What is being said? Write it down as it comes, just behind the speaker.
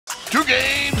2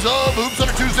 games of Hoops on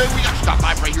a Tuesday. We got to stop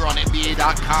by right here on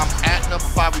NBA.com. At number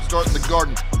 5, we start in the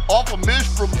Garden. Off a miss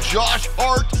from Josh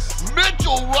Hart.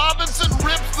 Mitchell Robinson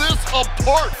rips this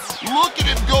apart. Look at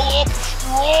him go up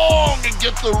strong and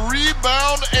get the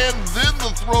rebound and then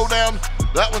the throwdown.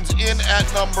 That one's in at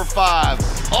number 5.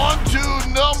 On to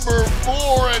number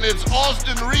 4, and it's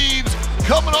Austin Reaves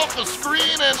coming off the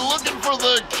screen and looking for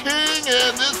the king,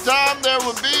 and this time there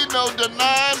would be no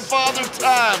denying Father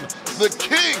Time. The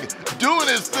king doing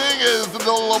his thing as the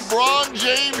LeBron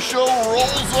James show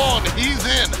rolls on. He's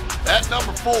in at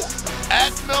number 4.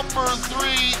 At number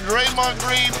 3, Draymond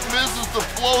Green misses the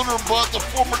floater, but the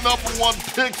former number 1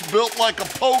 pick's built like a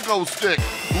pogo stick.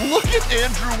 Look at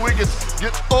Andrew Wiggins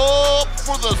get up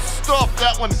for the stuff.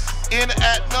 That one in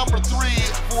at number 3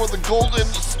 for the Golden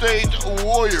State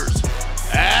Warriors.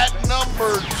 At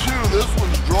number 2, this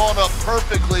one's drawn up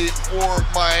perfectly for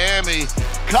Miami.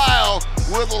 Kyle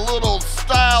with a little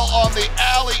style on the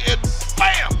alley and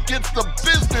bam! Gets the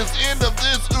business end of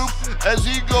this oop as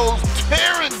he goes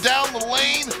tearing down the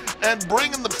lane and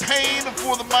bringing the pain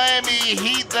for the Miami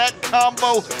Heat. That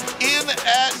combo in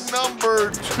at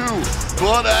number 2.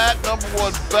 But at number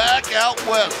 1, back out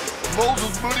west,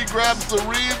 Moses Moody grabs the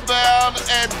rebound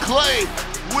and Clay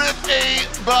with a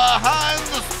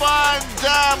behind-the-spine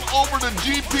dime over to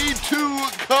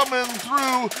GP2 coming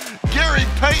through. Gary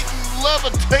Payton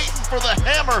levitating for the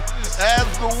hammer as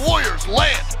the Warriors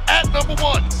land at number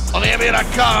 1 on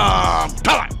NBA.com.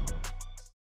 Come on.